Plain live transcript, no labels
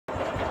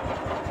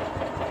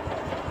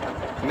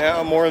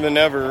Now more than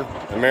ever,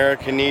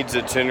 America needs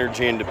its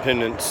energy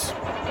independence.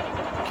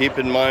 Keep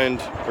in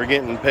mind, we're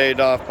getting paid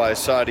off by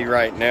Saudi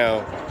right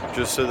now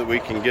just so that we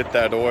can get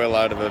that oil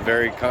out of a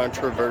very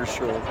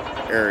controversial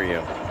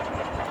area.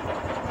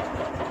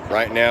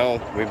 Right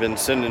now, we've been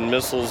sending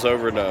missiles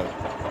over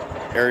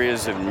to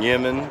areas in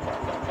Yemen,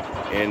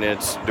 and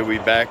it's, do we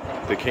back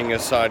the King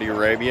of Saudi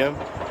Arabia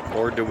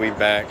or do we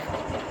back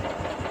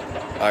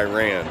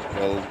Iran?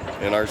 Well,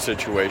 in our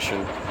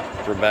situation,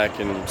 we're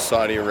backing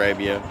Saudi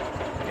Arabia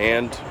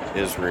and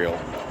Israel.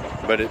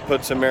 But it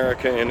puts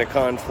America in a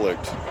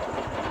conflict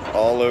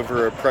all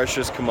over a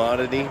precious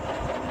commodity,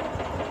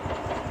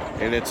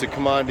 and it's a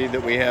commodity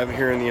that we have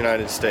here in the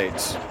United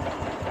States.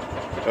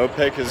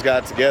 OPEC has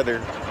got together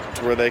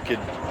to where they could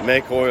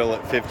make oil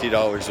at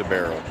 $50 a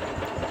barrel.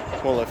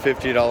 Well, at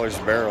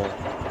 $50 a barrel,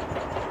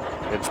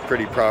 it's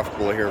pretty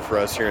profitable here for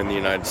us here in the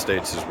United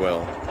States as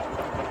well.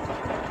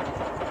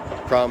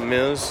 Problem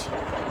is,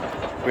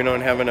 we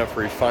don't have enough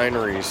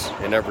refineries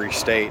in every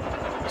state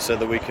so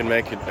that we can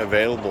make it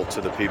available to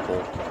the people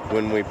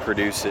when we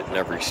produce it in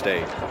every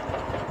state.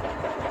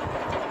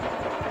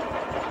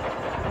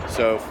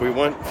 So if we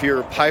want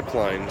fewer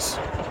pipelines,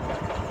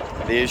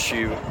 the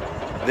issue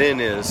then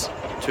is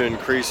to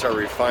increase our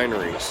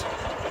refineries.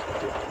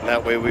 And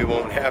that way we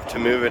won't have to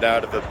move it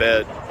out of a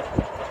bed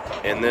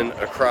and then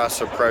across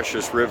a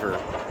precious river,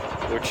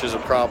 which is a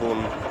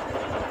problem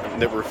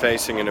that we're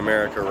facing in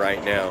America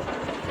right now.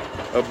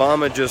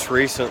 Obama just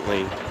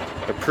recently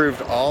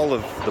approved all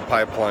of the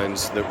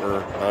pipelines that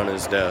were on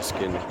his desk,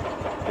 and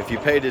if you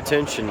paid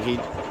attention,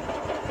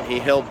 he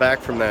held back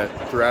from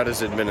that throughout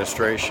his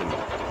administration.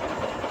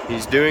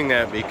 He's doing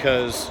that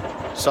because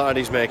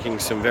Saudi's making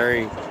some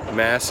very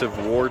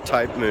massive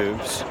war-type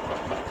moves,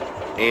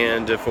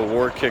 and if a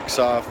war kicks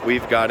off,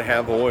 we've got to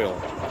have oil,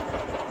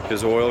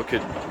 because oil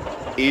could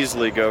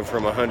easily go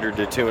from $100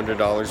 to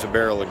 $200 a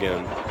barrel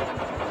again.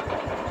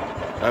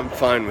 I'm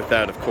fine with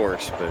that, of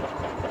course, but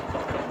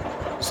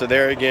so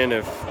there again,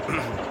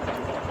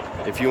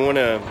 if you want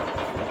to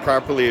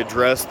properly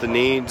address the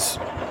needs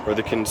or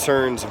the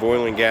concerns of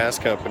oil and gas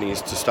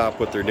companies to stop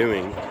what they're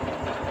doing,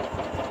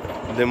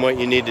 then what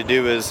you need to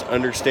do is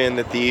understand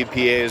that the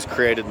EPA has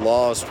created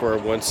laws where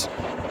once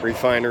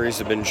refineries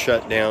have been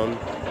shut down,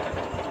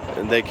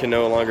 they can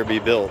no longer be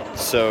built.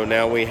 So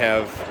now we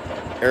have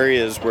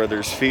areas where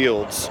there's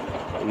fields,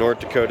 North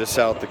Dakota,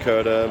 South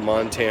Dakota,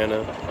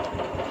 Montana,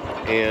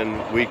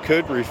 and we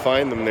could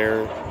refine them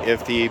there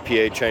if the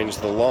EPA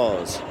changed the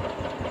laws,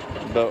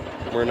 but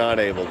we're not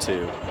able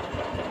to.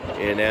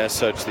 And as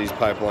such, these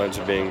pipelines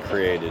are being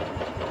created.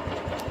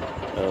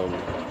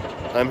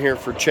 I'm here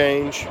for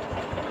change.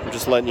 I'm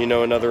just letting you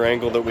know another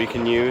angle that we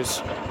can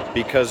use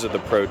because of the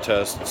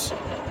protests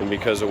and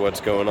because of what's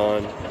going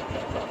on.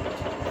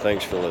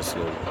 Thanks for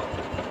listening.